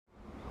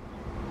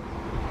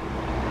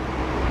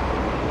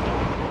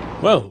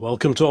Well,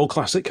 welcome to Old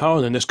Classic Car,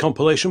 and in this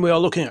compilation we are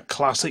looking at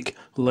classic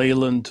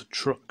Leyland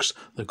trucks,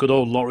 the good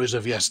old lorries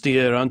of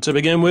yesteryear. And to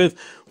begin with,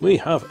 we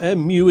have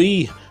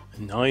MUE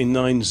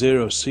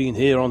 990, seen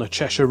here on a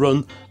Cheshire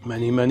run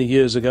many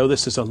years ago.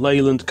 This is a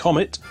Leyland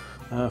Comet,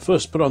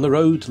 first put on the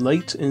road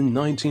late in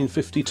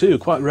 1952,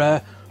 quite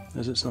rare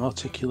as it's an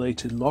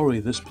articulated lorry,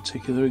 this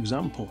particular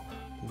example.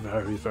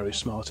 Very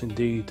smart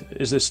indeed.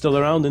 Is this still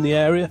around in the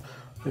area?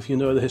 If you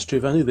know the history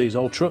of any of these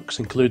old trucks,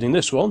 including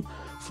this one,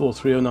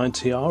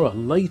 4309TR, a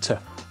later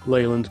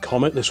Leyland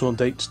Comet. This one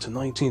dates to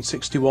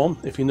 1961.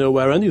 If you know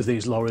where any of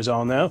these lorries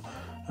are now,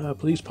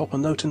 please pop a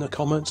note in the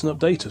comments and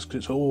update us,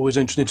 because it's always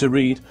interesting to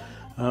read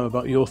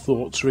about your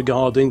thoughts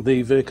regarding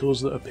the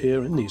vehicles that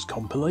appear in these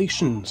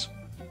compilations.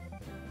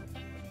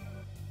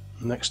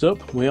 Next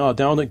up, we are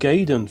down at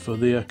Gaydon for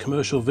the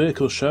commercial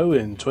vehicle show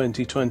in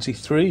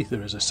 2023.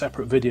 There is a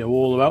separate video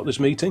all about this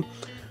meeting.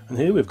 And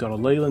here we've got a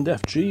Leyland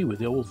FG with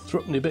the old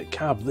thruppenny bit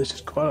cab. This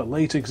is quite a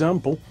late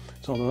example.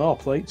 It's on an R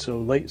plate, so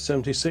late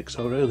 76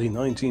 or early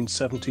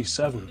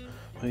 1977.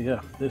 But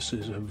yeah, this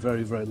is a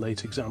very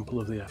late example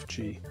of the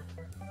FG.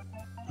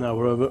 Now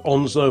we're over at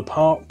Onslow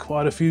Park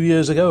quite a few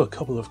years ago. A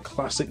couple of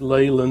classic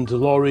Leyland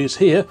lorries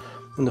here.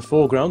 In the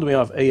foreground we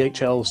have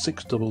AHL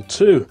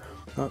 622.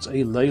 That's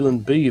a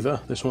Leyland Beaver.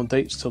 This one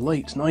dates to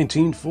late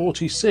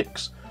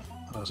 1946.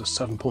 That has a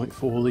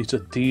 7.4 litre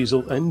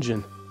diesel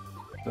engine.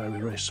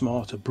 Very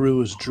smart, a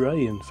brewer's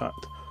dray in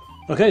fact.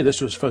 Okay, this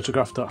was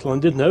photographed at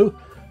Llandudno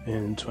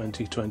in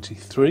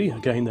 2023.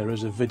 Again, there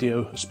is a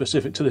video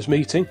specific to this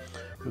meeting.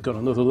 We've got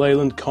another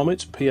Leyland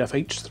Comet,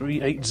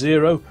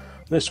 PFH380.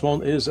 This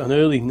one is an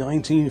early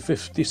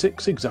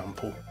 1956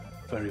 example.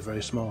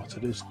 Very smart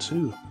it is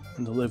too.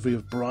 In the livery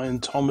of Brian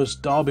Thomas,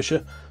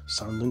 Derbyshire,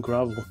 sand and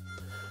gravel.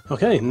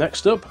 Okay,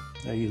 next up,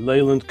 a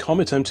Leyland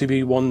Comet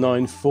MTB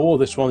 194.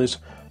 This one is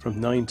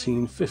from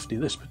 1950.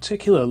 This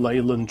particular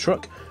Leyland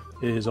truck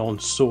is on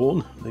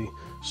SORN, the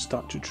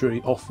statutory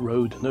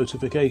off-road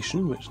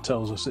notification, which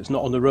tells us it's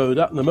not on the road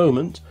at the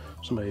moment,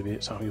 so maybe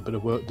it's having a bit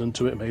of work done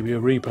to it, maybe a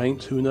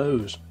repaint, who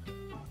knows.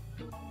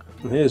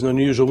 And here's an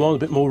unusual one, a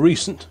bit more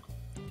recent.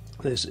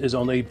 This is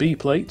on a B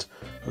plate,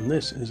 and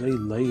this is a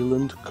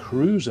Leyland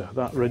Cruiser.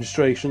 That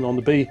registration on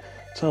the B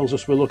tells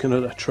us we're looking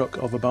at a truck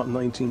of about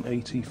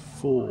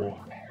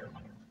 1984.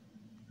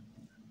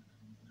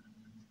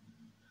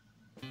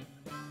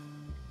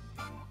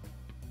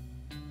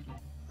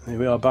 Here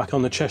we are back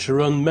on the Cheshire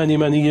run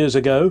many years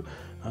ago,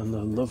 and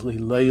the lovely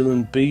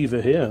Leyland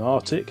Beaver here,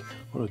 Arctic.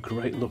 What a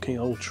great looking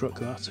old truck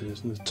that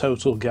is, and the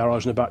total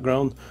garage in the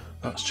background.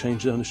 That's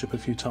changed ownership a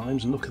few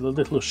times, and look at the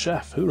Little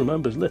Chef. Who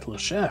remembers Little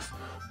Chef?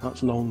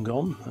 That's long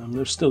gone.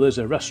 There still is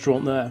a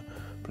restaurant there,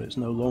 but it's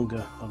no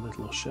longer a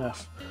Little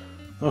Chef.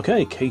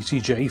 Okay,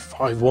 KTJ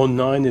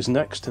 519 is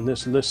next in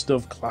this list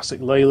of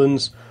classic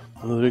Leylands.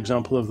 Another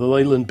example of the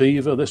Leyland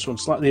Beaver, this one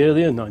slightly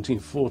earlier,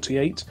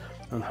 1948.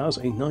 And has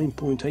a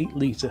 9.8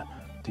 litre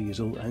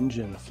diesel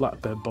engine, a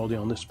flatbed body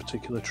on this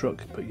particular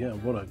truck. But yeah,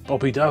 what a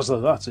Bobby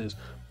Dazzler that is.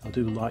 I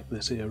do like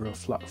this era of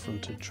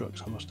flat-fronted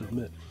trucks, I must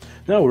admit.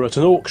 Now we're at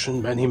an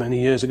auction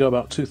many years ago,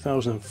 about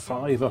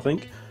 2005 I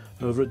think,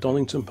 over at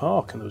Donington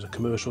Park, and there was a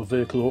commercial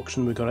vehicle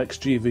auction. We got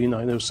XGV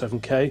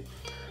 907K.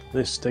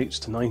 This dates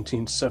to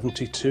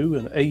 1972,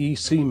 an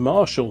AEC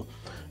Marshall,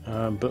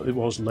 but it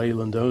was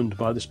Leyland owned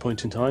by this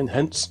point in time,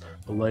 hence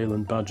the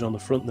Leyland badge on the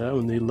front there,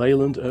 and the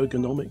Leyland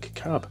Ergomatic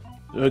cab.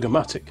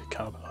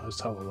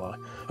 That's how I lie.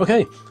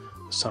 Okay,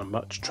 the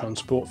Sandmatch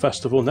Transport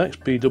Festival next,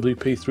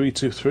 BWP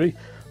 323.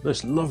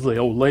 This lovely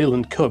old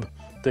Leyland Cub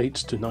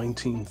dates to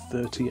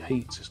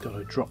 1938. It's got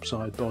a drop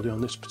side body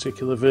on this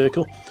particular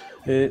vehicle.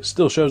 It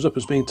still shows up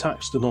as being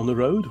taxed and on the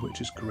road,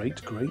 which is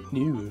great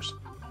news.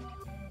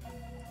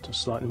 To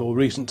slightly more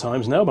recent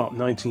times now, about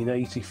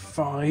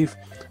 1985,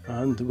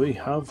 and we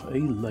have a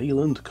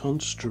Leyland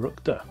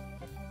Constructor.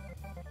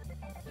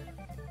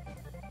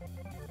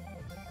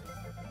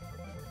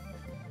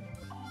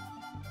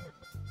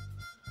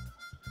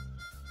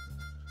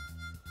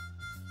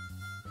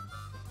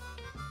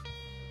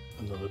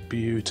 Another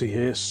beauty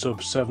here,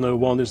 sub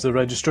 701 is the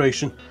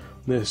registration.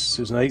 This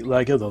is an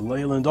 8-legger, the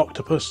Leyland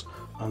Octopus,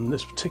 and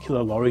this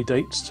particular lorry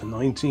dates to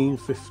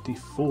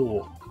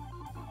 1954.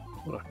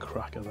 What a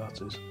cracker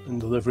that is. In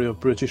delivery of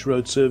British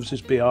Road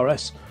Services,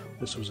 BRS.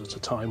 This was at a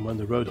time when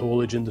the road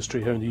haulage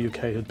industry here in the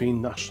UK had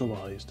been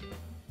nationalised.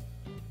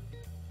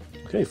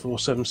 Okay,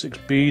 476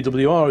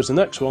 BWR is the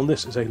next one.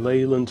 This is a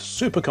Leyland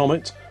Super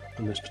Comet,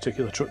 and this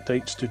particular truck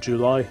dates to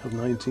July of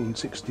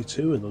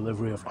 1962 in the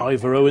livery of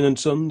Ivor Owen and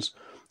Sons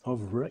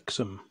of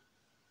Wrexham.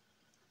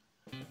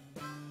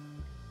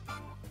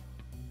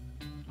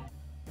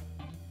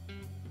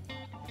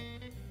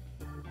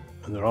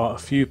 And there are a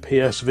few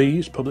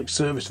PSVs, public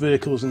service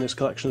vehicles, in this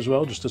collection as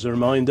well, just as a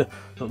reminder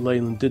that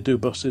Leyland did do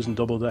buses and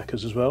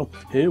double-deckers as well.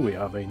 Here we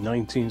have a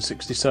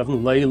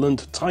 1967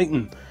 Leyland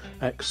Titan,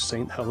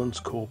 ex-St Helens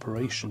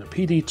Corporation, a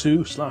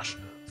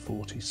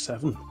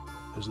PD2/47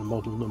 is the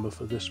model number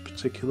for this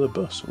particular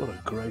bus. What a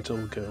great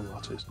old girl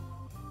that is.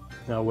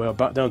 Now we're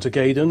back down to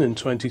Gaydon in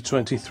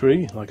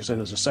 2023. Like I said,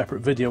 there's a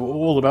separate video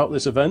all about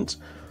this event.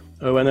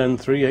 ONN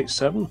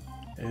 387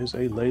 is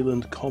a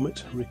Leyland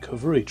Comet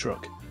recovery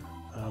truck,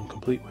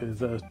 complete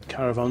with a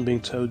caravan being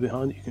towed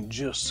behind it. You can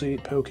just see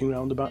it poking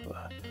around the back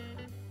there.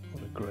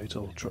 What a great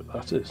old truck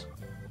that is.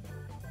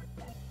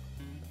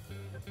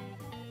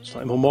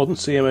 Slightly more modern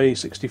CMA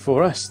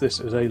 64S. This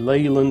is a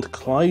Leyland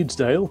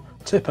Clydesdale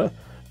tipper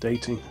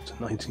dating to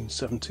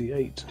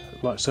 1978.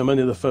 Like so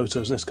many of the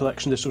photos in this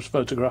collection, this was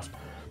photographed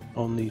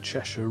on the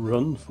Cheshire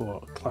Run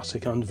for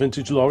classic and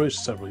vintage lorries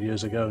several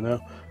years ago now,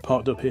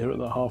 parked up here at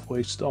the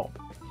halfway stop.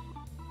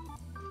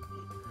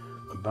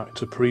 And back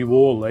to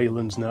pre-war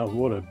Leylands now.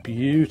 What a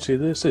beauty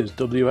this is.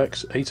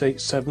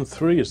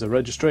 WX8873 is the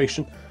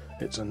registration.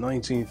 It's a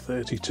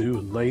 1932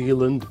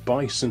 Leyland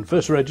Bison,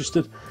 first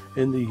registered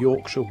in the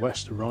Yorkshire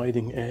West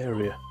Riding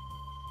area.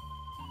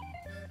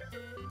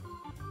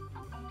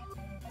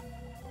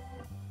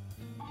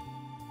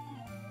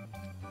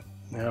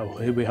 Now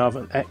here we have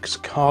an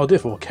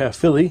ex-Cardiff or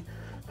Caerphilly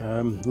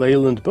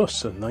Leyland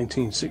bus, a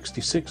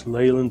 1966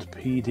 Leyland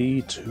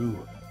PD2.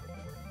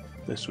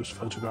 This was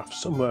photographed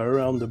somewhere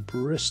around the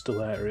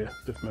Bristol area,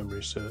 if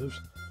memory serves.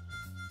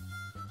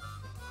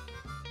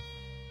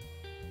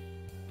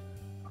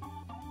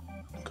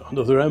 Got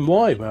another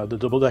NY, we had the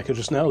double decker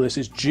just now. This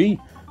is GNY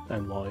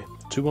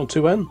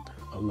 212N,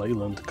 a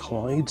Leyland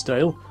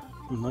Clydesdale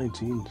from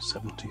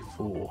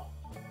 1974.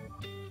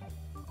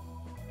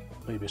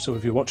 Maybe some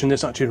of you watching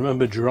this actually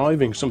remember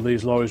driving some of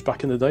these lorries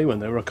back in the day when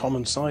they were a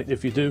common sight.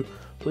 If you do,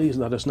 please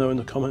let us know in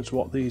the comments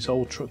what these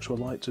old trucks were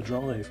like to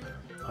drive.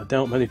 I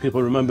doubt many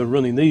people remember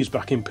running these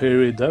back in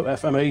period though.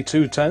 FMA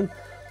 210,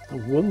 a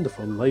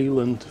wonderful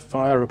Leyland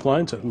fire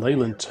appliance, a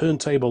Leyland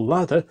turntable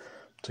ladder,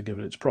 to give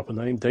it its proper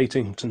name,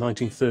 dating to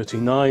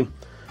 1939,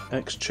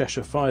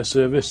 ex-Cheshire Fire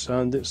Service,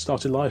 and it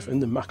started life in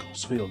the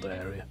Macclesfield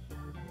area.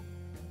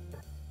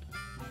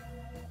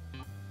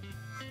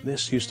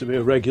 This used to be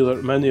a regular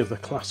at many of the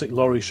classic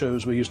lorry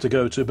shows we used to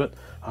go to, but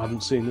I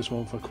haven't seen this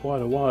one for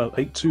quite a while.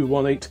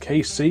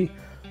 8218KC,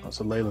 that's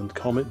a Leyland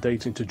Comet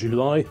dating to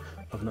July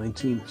of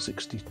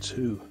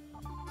 1962.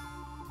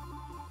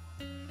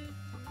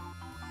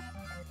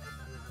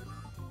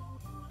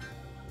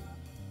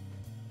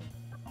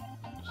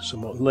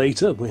 Somewhat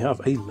later we have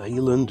a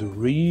Leyland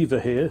Reaver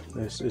here.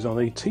 This is on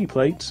a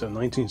T-plate, so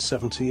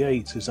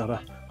 1978. Is that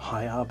a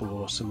Hiab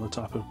or similar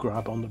type of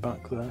grab on the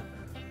back there?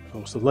 Of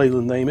course, the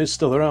Leyland name is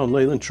still around,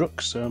 Leyland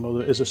Trucks,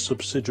 although it is a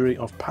subsidiary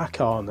of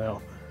PACCAR now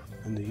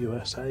in the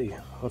USA,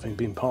 having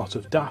been part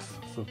of DAF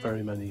for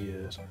very many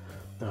years.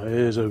 Now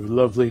here's a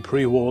lovely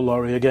pre-war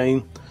lorry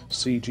again.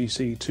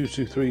 CGC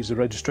 223 is the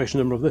registration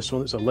number of this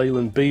one. It's a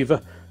Leyland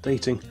Beaver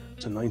dating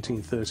to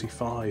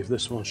 1935.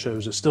 This one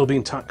shows it's still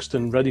being taxed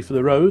and ready for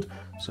the road,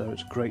 so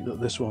it's great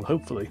that this one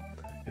hopefully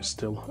is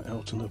still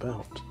out and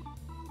about.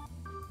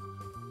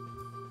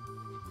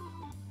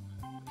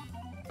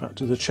 Back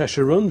to the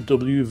Cheshire Run,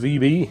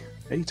 WVB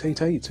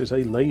 888 is a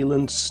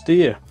Leyland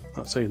Steer.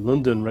 That's a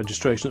London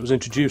registration that was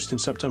introduced in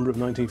September of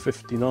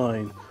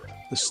 1959.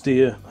 The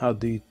Steer had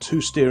the two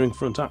steering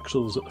front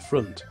axles at the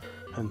front,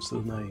 hence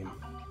the name.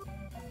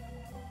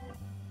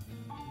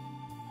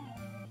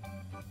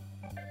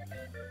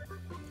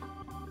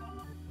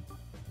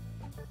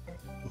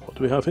 What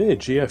do we have here?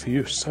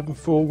 GFU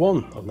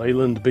 741, a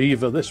Leyland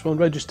Beaver. This one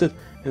registered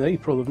in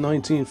April of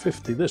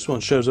 1950. This one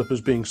shows up as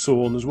being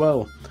sawn as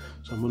well.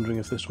 So I'm wondering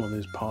if this one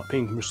is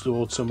being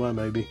restored somewhere,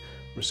 maybe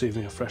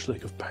receiving a fresh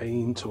lick of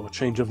paint or a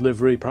change of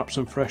livery, perhaps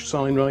some fresh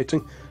sign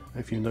writing.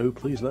 If you know,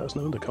 please let us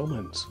know in the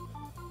comments.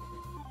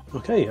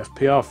 Okay,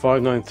 FPR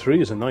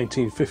 593 is a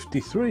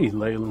 1953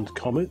 Leyland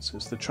Comet.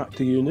 It's the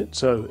tractor unit,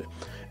 so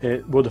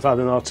it would have had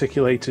an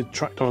articulated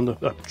tractor on the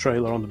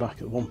trailer on the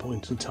back at one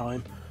point in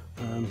time.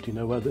 Do you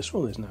know where this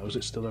one is now? Is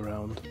it still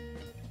around?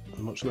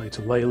 And much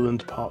later,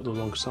 Leyland parked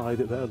alongside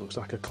it there. Looks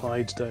like a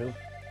Clydesdale.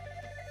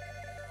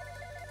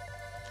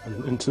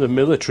 And into the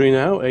military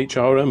now,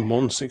 HRM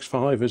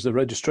 165 is the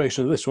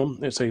registration of this one.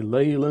 It's a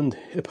Leyland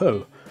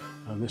Hippo,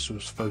 and this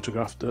was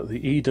photographed at the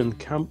Eden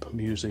Camp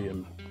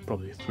Museum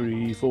probably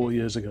 3-4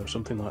 years ago,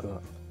 something like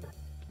that.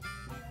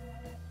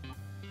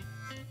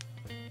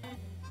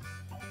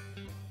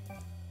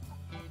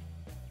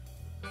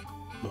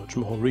 Much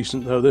more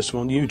recent though, this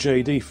one,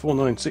 UJD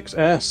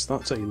 496S,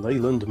 that's a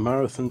Leyland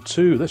Marathon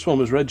 2. This one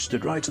was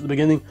registered right at the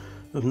beginning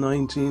of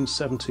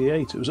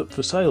 1978. It was up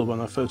for sale when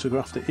I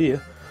photographed it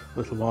here a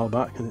little while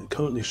back, and it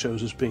currently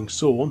shows as being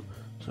sawn,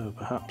 so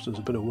perhaps there's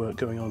a bit of work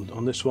going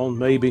on this one,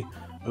 maybe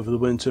over the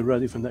winter,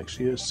 ready for next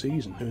year's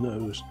season, who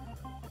knows.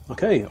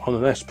 Okay, on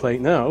an S plate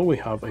now we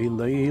have a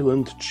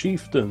Leyland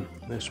Chieftain.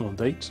 This one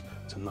dates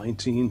to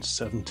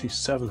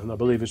 1977 and I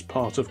believe is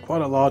part of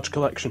quite a large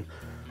collection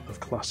of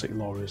classic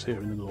lorries here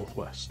in the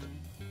northwest.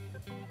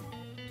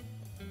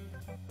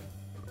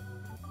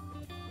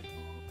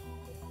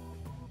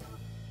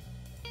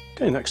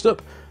 Okay, next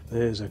up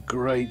there's a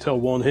great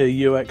old one here,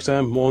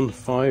 UXM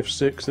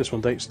 156. This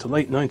one dates to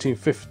late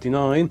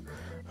 1959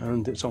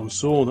 and it's on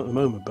sawn at the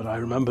moment, but I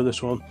remember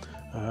this one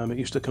It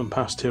used to come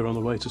past here on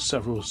the way to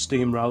several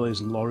steam rallies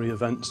and lorry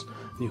events,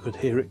 and you could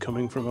hear it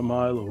coming from a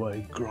mile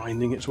away,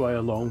 grinding its way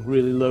along,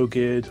 really low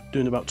geared,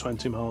 doing about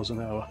 20 miles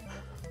an hour.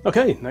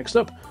 Okay, next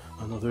up,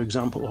 another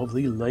example of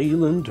the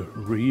Leyland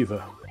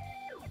Reaver.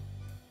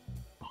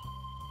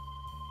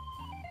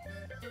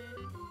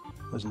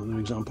 There's another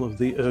example of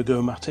the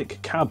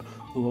ergomatic cab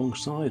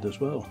alongside as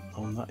well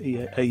on that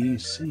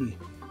AEC.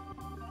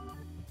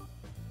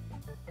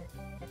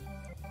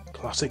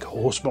 Classic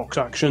horsebox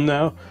action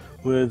now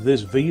with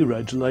this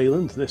V-Reg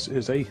Leyland. This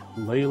is a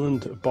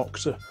Leyland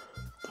Boxer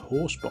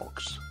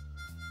horsebox.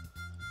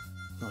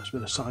 Nice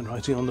bit of sign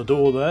writing on the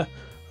door there.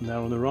 And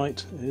now on the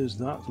right is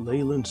that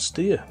Leyland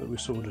steer that we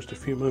saw just a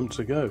few moments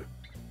ago.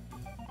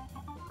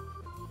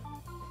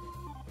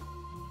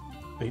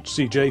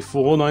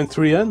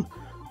 HCJ493N,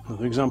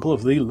 another example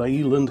of the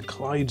Leyland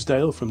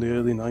Clydesdale from the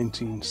early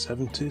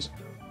 1970s.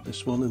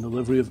 This one in the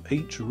livery of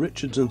H.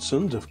 Richards and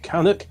Sons of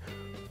Cannock.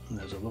 And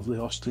there's a lovely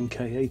Austin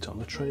K8 on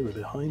the trailer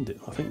behind it.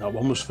 I think that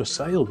one was for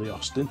sale, the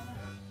Austin.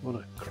 What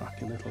a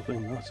cracking little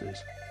thing that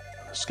is.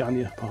 A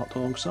Scania parked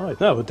alongside.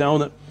 Now we're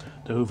down at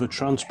Dover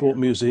Transport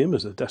Museum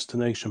as the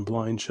destination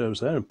blind shows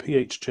there, and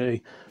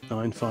PHJ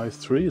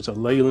 953 is a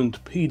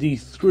Leyland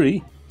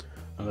PD3,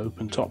 an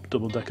open top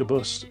double-decker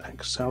bus,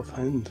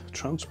 ex-Southend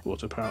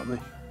Transport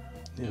apparently.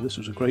 Yeah, this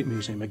was a great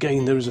museum.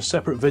 Again, there is a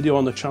separate video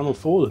on the channel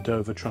for the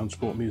Dover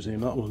Transport Museum.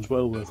 That one's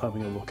well worth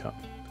having a look at.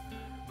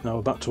 Now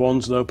we're back to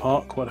Onslow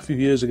Park. Quite a few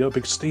years ago, a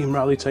big steam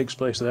rally takes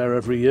place there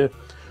every year.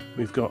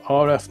 We've got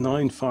RF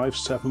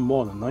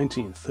 9571, a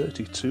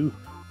 1932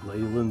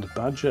 Leyland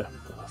Badger,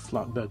 a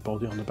flatbed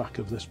body on the back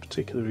of this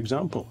particular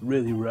example.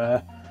 Really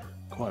rare,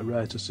 quite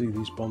rare to see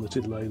these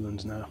bonneted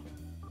Leylands now.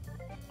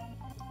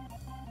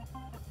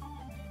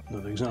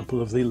 Another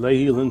example of the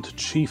Leyland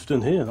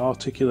Chieftain here, an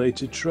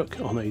articulated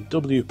truck on a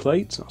W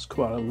plate. That's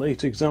quite a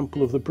late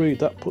example of the breed.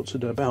 That puts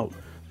it at about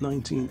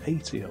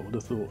 1980, I would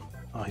have thought.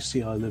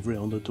 ICI livery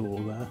on the door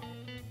there.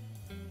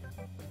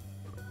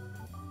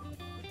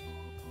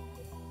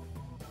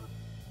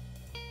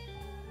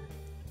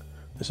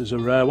 This is a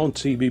rare one,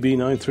 TBB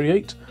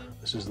 938.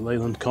 This is the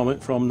Leyland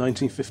Comet from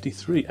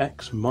 1953,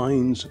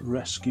 ex-Mines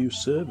Rescue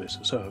Service.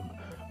 So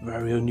a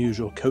very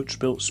unusual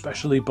coach-built,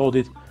 specially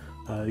bodied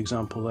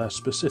example there,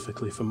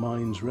 specifically for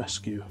mines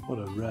rescue. What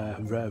a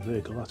rare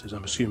vehicle that is.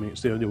 I'm assuming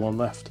it's the only one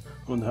left.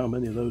 I wonder how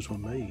many of those were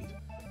made.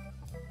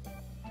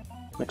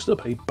 Next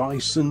up, a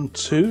Bison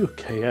 2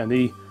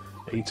 KNE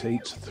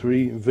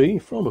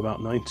 883V from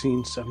about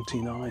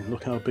 1979.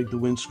 Look how big the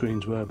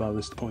windscreens were by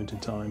this point in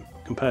time,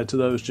 compared to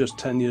those just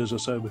 10 years or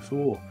so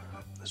before.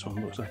 This one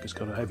looks like it's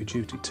got a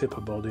heavy-duty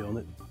tipper body on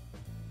it.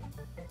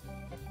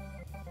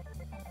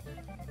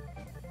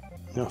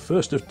 Now,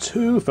 first of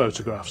two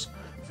photographs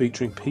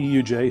featuring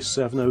PUJ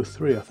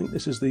 703. I think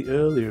this is the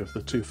earlier of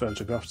the two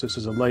photographs. This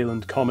is a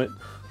Leyland Comet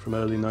from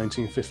early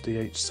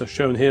 1958. So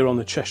shown here on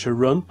the Cheshire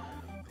Run.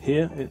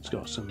 Here it's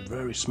got some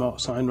very smart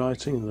sign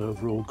writing and an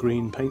overall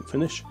green paint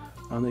finish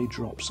and a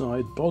drop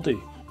side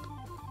body.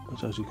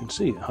 But as you can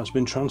see, it has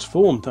been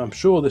transformed. I'm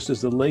sure this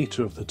is the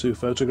later of the two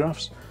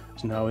photographs.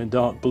 It's now in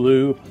dark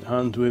blue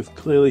and with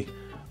clearly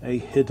a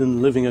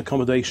hidden living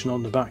accommodation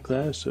on the back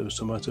there, so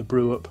somewhere to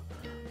brew up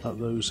at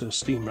those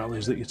steam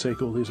rallies that you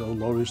take all these old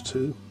lorries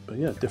to. But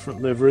yeah,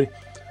 different livery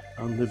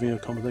and living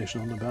accommodation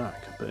on the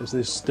back. But is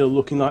this still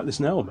looking like this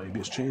now? Maybe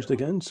it's changed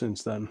again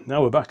since then.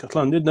 Now we're back at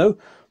Llandudno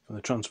for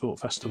the Transport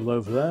Festival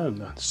over there, and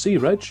the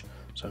C-Reg,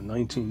 so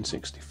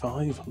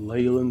 1965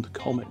 Leyland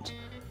Comet.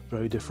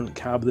 Very different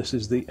cab. This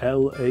is the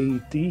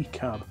LAD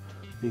cab.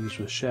 These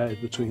were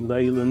shared between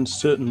Leyland,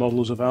 certain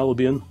models of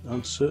Albion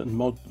and certain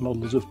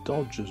models of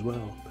Dodge as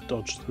well. The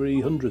Dodge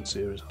 300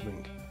 series, I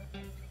think.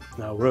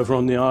 Now we're over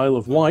on the Isle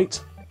of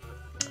Wight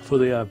for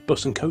the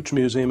Bus and Coach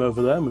Museum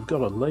over there, and we've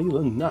got a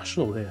Leyland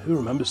National here. Who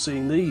remembers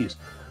seeing these?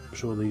 I'm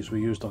sure these were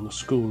used on the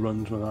school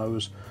runs when I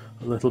was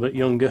a little bit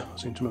younger. I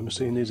seem to remember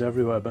seeing these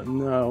everywhere, but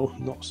now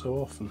not so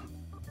often.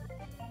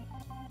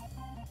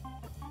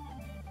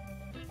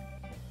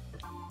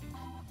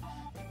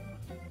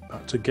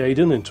 Back to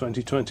Gaydon in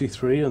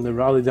 2023 and the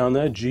rally down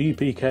there,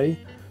 GPK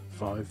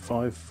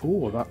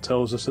 554. That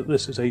tells us that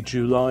this is a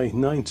July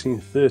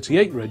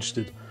 1938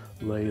 registered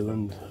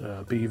Leyland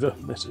Beaver.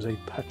 This is a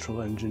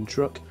petrol engine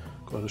truck.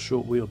 Quite a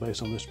short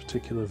wheelbase on this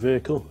particular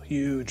vehicle.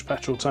 Huge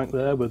petrol tank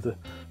there with the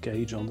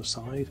gauge on the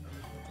side.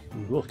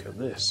 And look at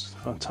this,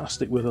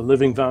 fantastic, with a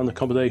living van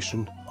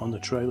accommodation on the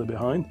trailer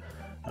behind.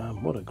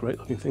 What a great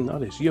looking thing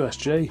that is.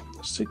 USJ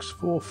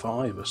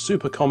 645, a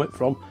Super Comet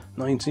from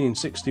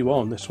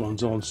 1961. This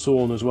one's on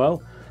sawn as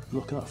well. And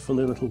look at that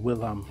funny little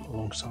Willam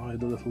alongside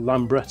the little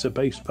Lambretta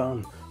base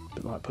van, a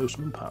bit like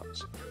Postman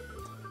Pat's.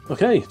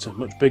 Okay, to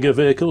much bigger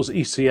vehicles,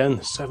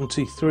 ECN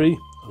 73,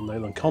 a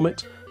Leyland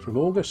Comet from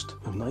August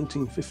of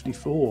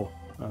 1954.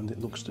 And it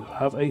looks to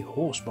have a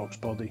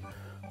horsebox body.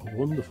 A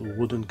wonderful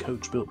wooden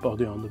coach-built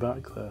body on the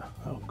back there.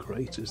 How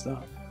great is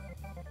that?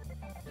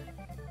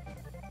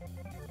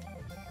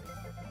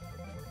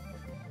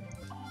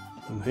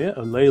 And here,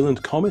 a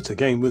Leyland Comet,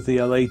 again with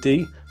the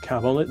LAD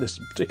cab on it. This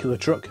particular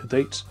truck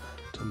dates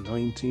to from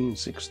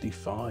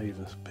 1965.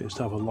 It appears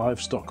to have a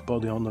livestock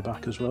body on the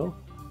back as well.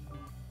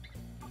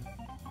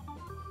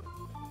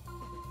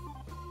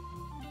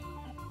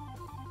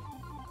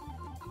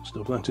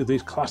 Still plenty of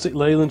these classic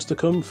Leylands to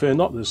come, fear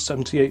not, there's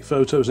 78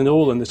 photos in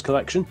all in this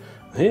collection.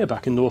 Here,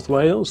 back in North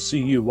Wales,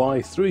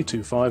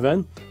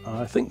 CUY325N.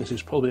 I think this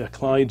is probably a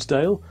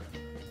Clydesdale,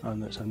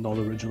 and it's a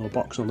non-original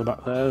box on the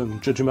back there,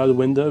 and judging by the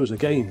windows,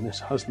 again, this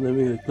has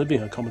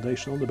living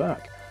accommodation on the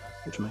back,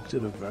 which makes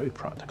it a very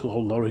practical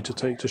old lorry to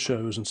take to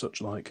shows and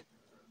such like.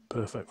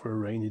 Perfect for a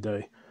rainy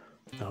day.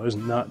 Now,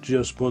 isn't that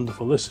just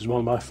wonderful? This is one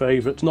of my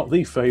favourites, not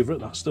the favourite,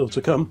 that's still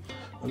to come,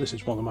 but this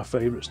is one of my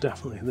favourites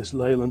definitely, this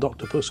Leyland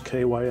Octopus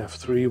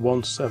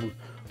KYF317.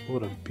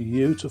 What a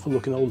beautiful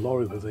looking old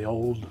lorry with the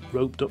old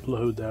roped up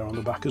load there on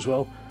the back as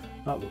well.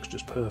 That looks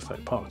just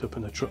perfect, parked up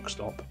in a truck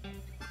stop.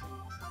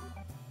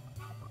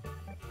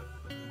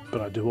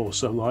 But I do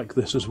also like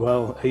this as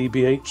well,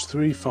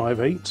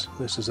 ABH358.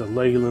 This is a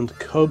Leyland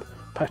Cub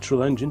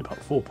petrol engine, about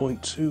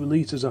 4.2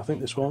 litres I think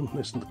this one.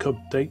 This Cub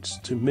dates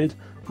to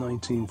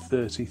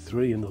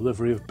mid-1933 in the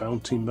livery of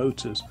Bounty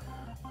Motors.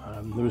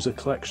 There is a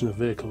collection of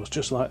vehicles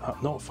just like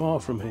that not far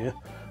from here,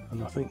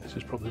 and I think this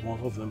is probably one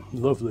of them.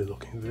 Lovely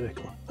looking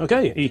vehicle.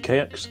 Okay,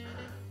 EKX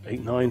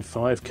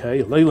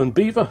 895K Leyland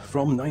Beaver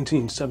from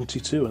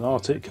 1972, an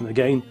Arctic, and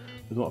again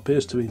with what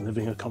appears to be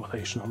living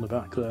accommodation on the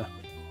back there.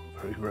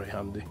 Very, very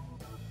handy.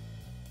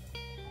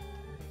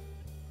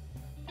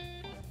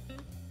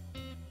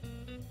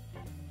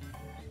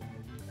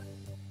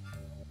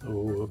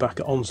 Oh, we're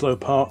back at Onslow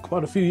Park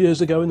quite a few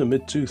years ago in the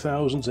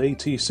mid-2000s,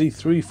 ATC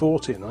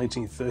 340, a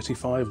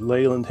 1935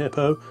 Leyland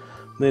Hippo.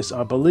 This,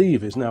 I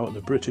believe, is now at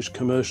the British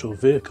Commercial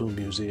Vehicle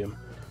Museum,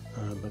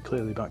 but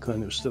clearly back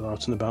then it was still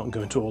out and about and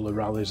going to all the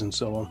rallies and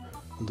so on.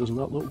 And doesn't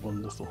that look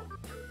wonderful?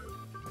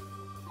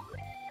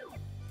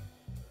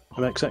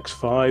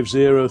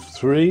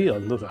 MXX503,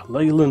 another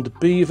Leyland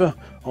Beaver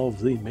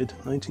of the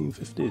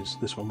mid-1950s.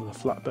 This one with a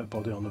flatbed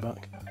body on the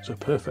back, so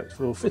perfect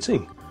for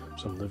fitting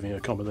some living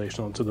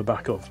accommodation onto the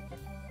back of.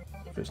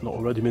 If it's not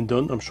already been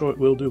done, I'm sure it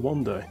will do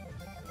one day.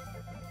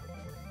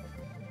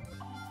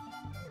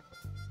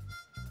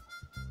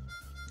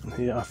 And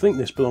here, I think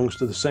this belongs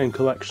to the same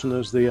collection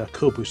as the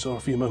Cub we saw a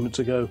few moments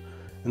ago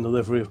in the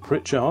livery of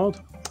Pritchard,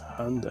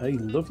 and a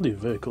lovely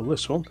vehicle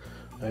this one,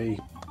 a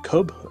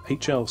Cub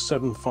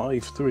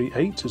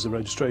HL7538 is the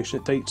registration.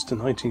 It dates to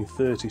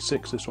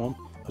 1936, this one,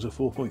 has a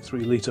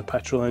 4.3 litre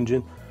petrol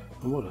engine,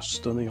 and what a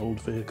stunning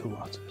old vehicle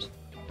that is.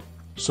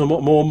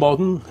 Somewhat more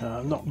modern,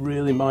 not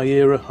really my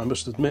era I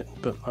must admit,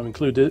 but I've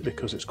included it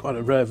because it's quite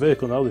a rare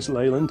vehicle now, this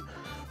Leyland.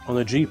 On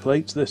a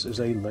G-plate, this is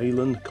a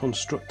Leyland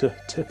Constructor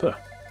Tipper.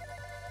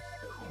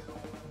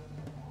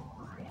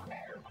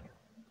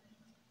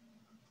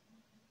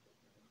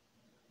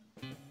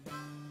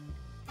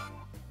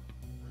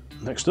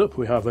 Next up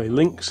we have a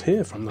Lynx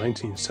here from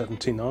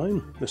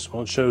 1979. This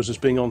one shows as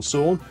being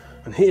unsawn,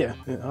 and here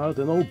it had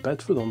an old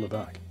Bedford on the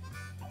back.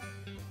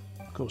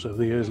 Of course, over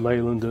the years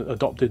Leyland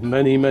adopted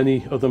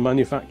many other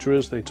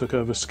manufacturers. They took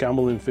over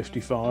Scammell in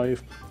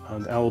 55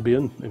 and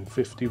Albion in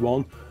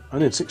 51,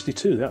 and in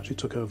 62 they actually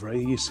took over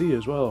AEC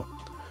as well.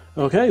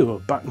 Okay, we're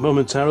back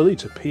momentarily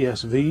to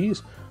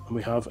PSVs, and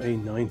we have a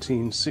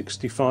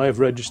 1965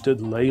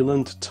 registered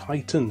Leyland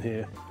Titan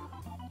here.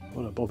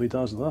 What a bobby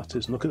dazzle that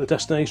is. And look at the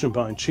destination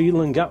behind,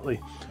 Cheadle and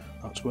Gatley.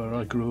 That's where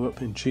I grew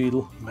up, in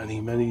Cheadle,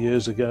 many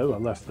years ago. I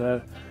left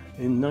there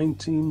in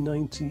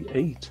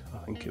 1998, I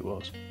think it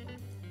was.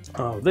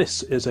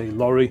 This is a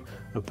lorry,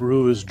 a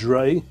brewer's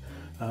dray,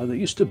 that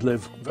used to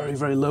live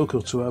very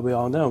local to where we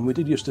are now, and we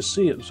did used to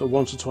see it so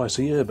once or twice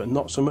a year, but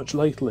not so much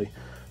lately.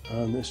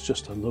 And it's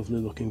just a lovely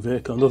looking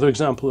vehicle. Another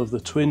example of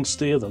the twin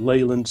steer, the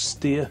Leyland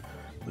steer,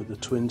 with the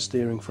twin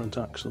steering front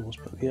axles.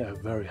 But yeah,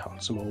 very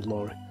handsome old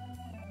lorry.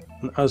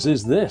 And as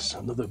is this,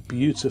 another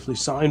beautifully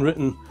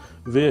sign-written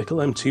vehicle,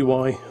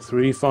 MTY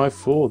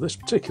 354. This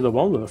particular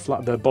one with a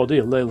flatbed body,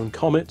 a Leyland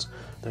Comet,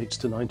 dates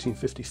to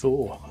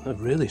 1954. A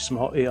really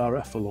smart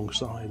ERF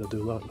alongside. I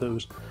do like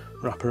those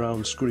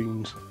wraparound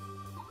screens.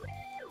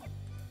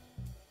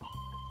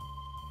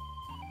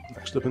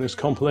 Next up in this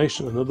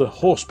compilation, another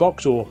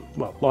horsebox, or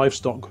well,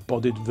 livestock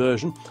bodied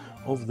version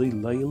of the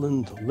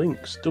Leyland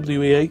Lynx,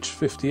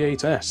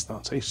 WEH58S.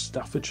 That's a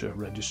Staffordshire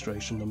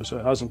registration number, so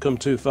it hasn't come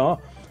too far.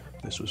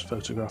 This was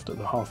photographed at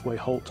the halfway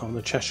halt on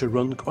the Cheshire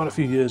Run quite a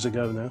few years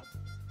ago now.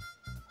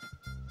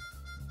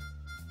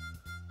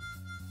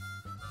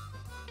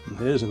 And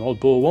here's an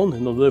oddball one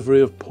in the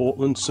livery of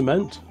Portland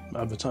Cement,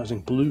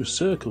 advertising Blue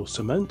Circle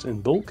Cement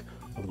in bulk,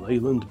 a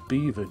Leyland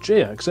Beaver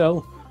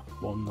JXL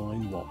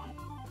 191.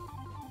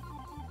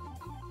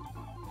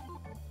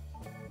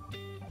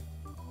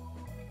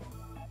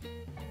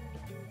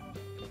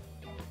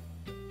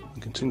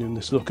 Continuing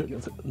this look at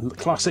the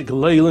classic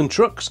Leyland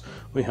trucks,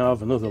 we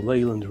have another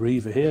Leyland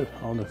Reaver here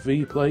on a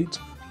V plate.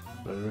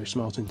 Very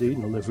smart indeed,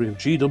 in the livery of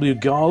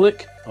GW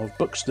Garlick of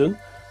Buxton,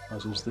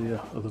 as is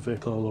the other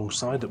vehicle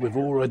alongside that we've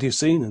already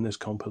seen in this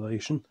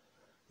compilation.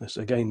 This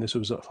again, this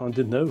was, I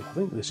didn't know, I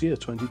think this year,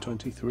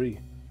 2023.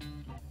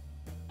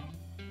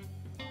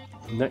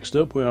 Next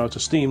up, we are at a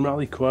steam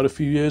rally quite a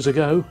few years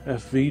ago,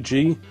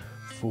 FVG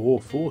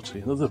 440.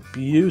 Another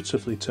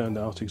beautifully turned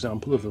out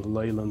example of the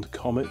Leyland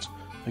Comet,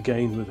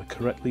 again with a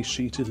correctly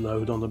sheeted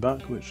load on the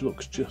back, which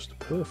looks just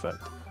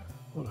perfect.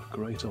 What a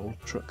great old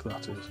truck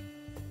that is.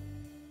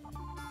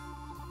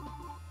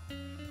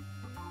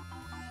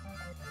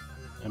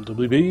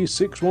 MWB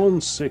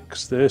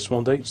 616, this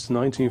one dates to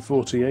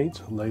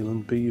 1948,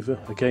 Leyland Beaver,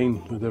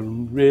 again with a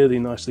really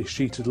nicely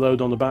sheeted load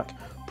on the back,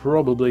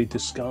 probably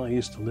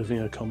disguised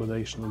living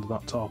accommodation under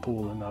that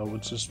tarpaulin, I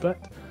would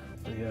suspect.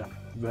 But yeah,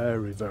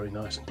 very, very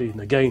nice indeed.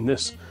 And again,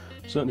 this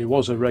certainly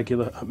was a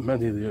regular at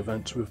many of the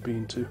events we've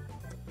been to.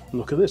 And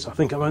look at this, I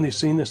think I've only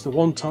seen this the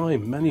one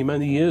time, many,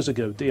 many years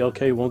ago,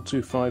 DLK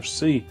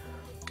 125C,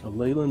 a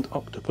Leyland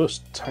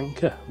Octopus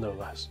tanker, no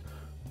less.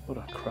 What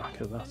a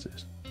cracker that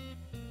is.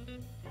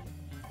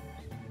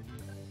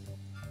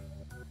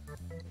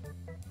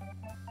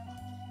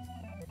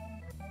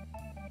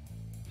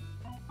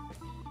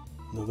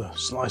 Another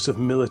slice of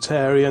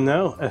militaria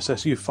now,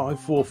 SSU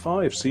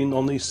 545, seen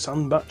on the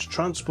Sandbach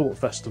Transport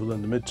Festival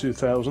in the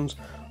mid-2000s.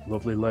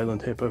 Lovely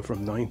Leyland Hippo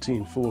from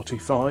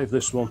 1945.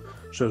 This one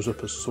shows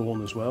up as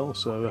Sawn as well,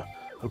 so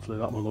hopefully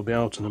that one will be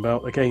out and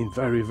about again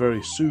very,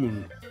 very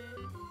soon.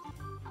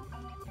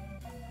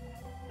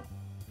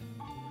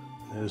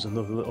 There's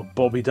another little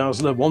Bobby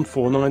Dazzler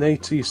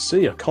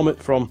 14980C, a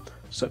Comet from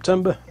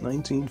September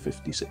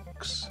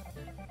 1956.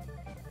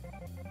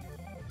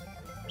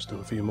 Still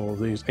a few more of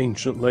these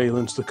ancient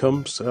Leylands to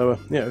come, so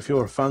yeah, if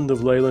you're a fan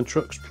of Leyland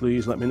trucks,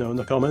 please let me know in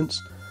the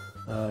comments.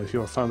 If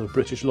you're a fan of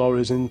British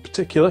lorries in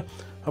particular,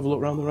 have a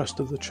look around the rest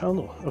of the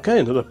channel. Okay,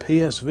 another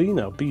PSV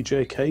now,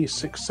 BJK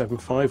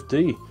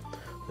 675D.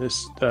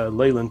 This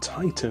Leyland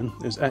Titan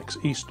is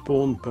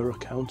ex-Eastbourne Borough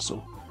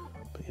Council.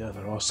 But yeah,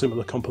 there are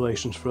similar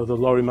compilations for other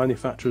lorry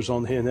manufacturers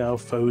on here now,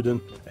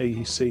 Foden,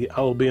 AEC,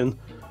 Albion,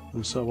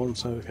 and so on.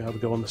 So if you have a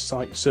go on the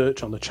site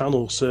search, on the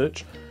channel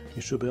search,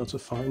 you should be able to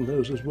find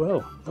those as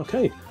well.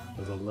 Okay,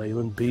 another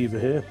Leyland Beaver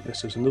here.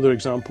 This is another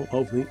example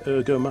of the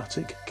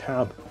ergomatic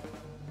cab.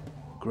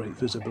 Great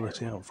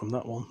visibility out from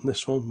that one.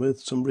 This one with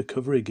some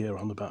recovery gear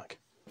on the back.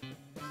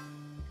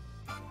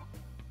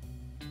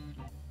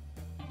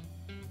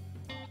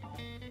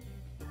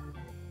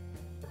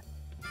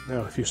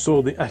 Now, if you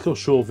saw the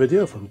Eccleshaw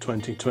video from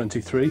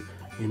 2023,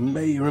 you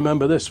may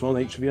remember this one,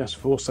 HVS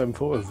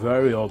 474, a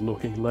very odd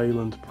looking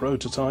Leyland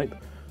prototype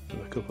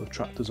with a couple of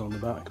tractors on the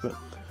back, but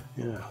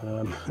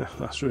yeah,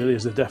 that's really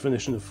is the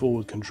definition of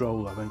forward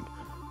control, I think.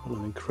 What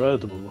an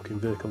incredible looking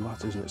vehicle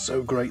that is, and it's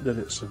so great that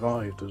it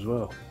survived as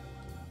well.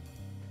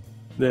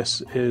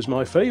 This is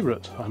my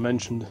favourite. I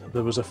mentioned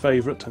there was a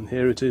favourite, and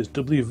here it is,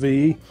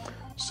 WVE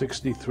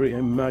 63,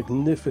 a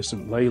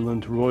magnificent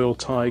Leyland Royal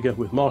Tiger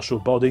with Marshall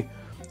body,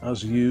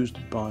 as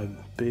used by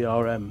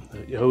BRM,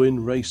 the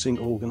Owen Racing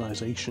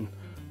Organisation.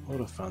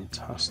 What a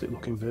fantastic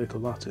looking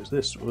vehicle that is.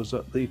 This was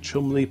at the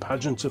Cholmondeley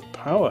Pageant of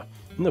Power.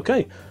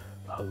 Okay,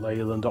 a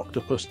Leyland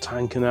Octopus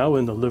tanker now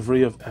in the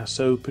livery of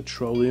Esso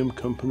Petroleum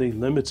Company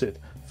Limited,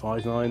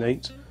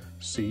 598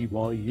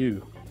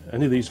 CYU.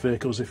 Any of these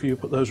vehicles, if you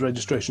put those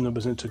registration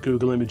numbers into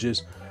Google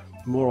Images,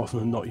 more often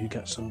than not you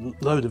get some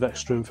load of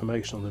extra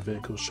information on the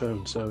vehicles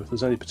shown. So if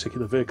there's any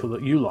particular vehicle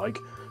that you like,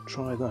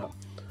 try that.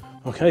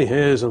 Okay,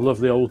 here's a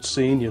lovely old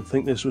scene. You'd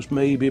think this was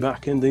maybe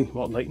back in the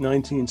late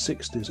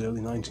 1960s, early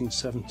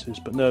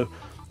 1970s, but no,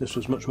 this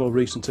was much more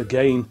recent.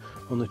 Again,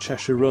 on the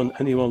Cheshire Run,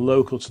 anyone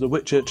local to the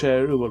Whitchurch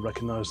area will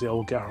recognise the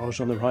old garage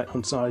on the right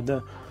hand side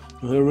there.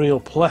 With a real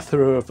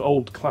plethora of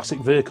old classic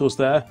vehicles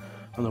there,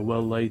 and a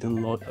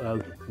well-laden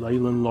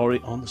Leyland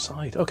lorry on the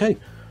side. Okay,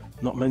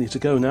 not many to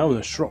go now, and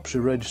the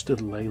Shropshire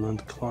registered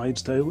Leyland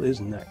Clydesdale is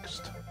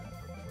next.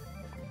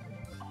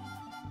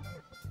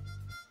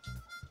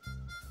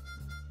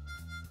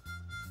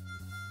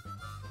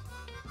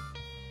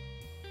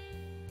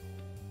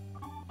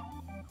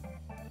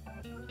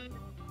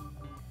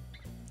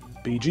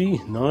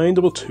 BG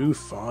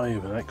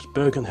 9225, an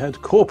ex-Birkenhead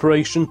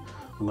Corporation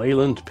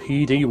Leyland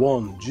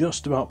PD1,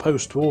 just about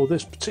post-war.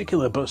 This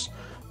particular bus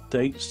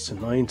dates to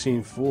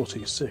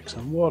 1946,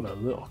 and what a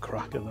little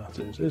cracker that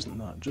is, isn't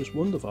that just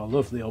wonderful? I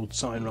love the old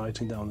sign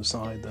writing down the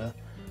side there,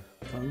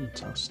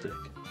 fantastic.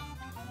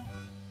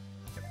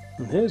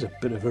 And here's a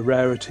bit of a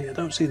rarity, I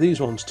don't see these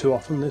ones too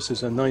often. This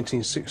is a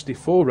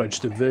 1964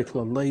 registered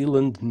vehicle, a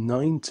Leyland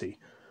 90,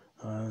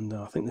 and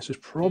I think this is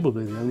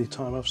probably the only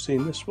time I've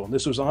seen this one.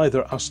 This was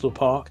either Astle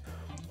Park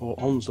or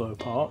Onslow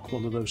Park,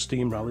 one of those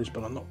steam rallies,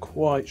 but I'm not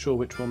quite sure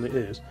which one it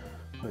is.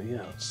 But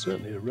yeah, it's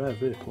certainly a rare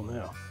vehicle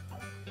now.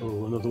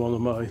 Oh, another one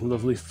of my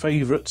lovely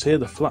favourites here,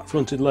 the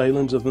flat-fronted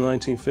Leylands of the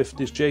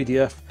 1950s,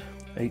 JDF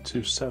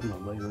 827, a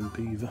Leyland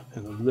Beaver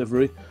in the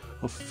livery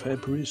of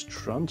February's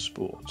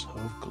Transport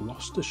of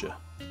Gloucestershire.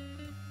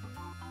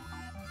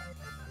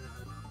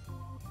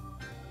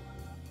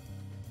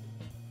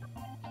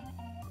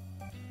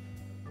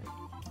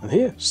 And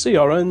here,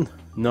 CRN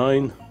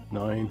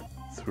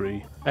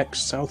 993,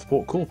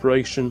 ex-Southport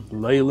Corporation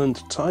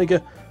Leyland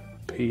Tiger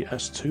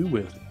PS2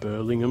 with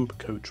Birmingham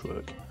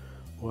coachwork.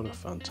 What a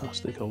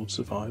fantastic old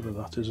survivor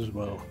that is as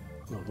well.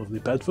 a lovely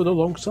Bedford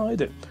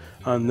alongside it.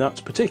 And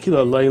that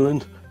particular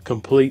Leyland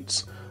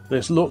completes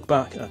this look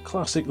back at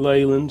classic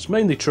Leylands,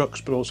 mainly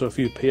trucks but also a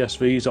few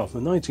PSVs off the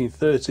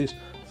 1930s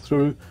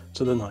through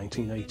to the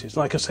 1980s.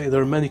 Like I say,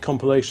 there are many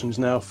compilations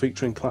now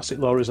featuring classic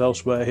lorries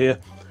elsewhere here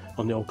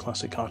on the Old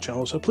Classic Car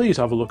channel, so please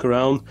have a look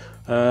around.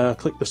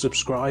 Click the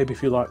subscribe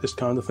if you like this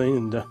kind of thing,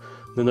 and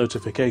the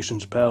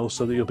notifications bell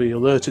so that you'll be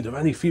alerted of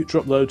any future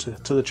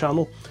uploads to the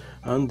channel.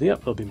 And yep,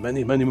 there'll be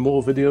many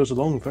more videos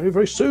along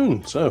very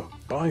soon, so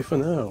bye for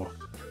now.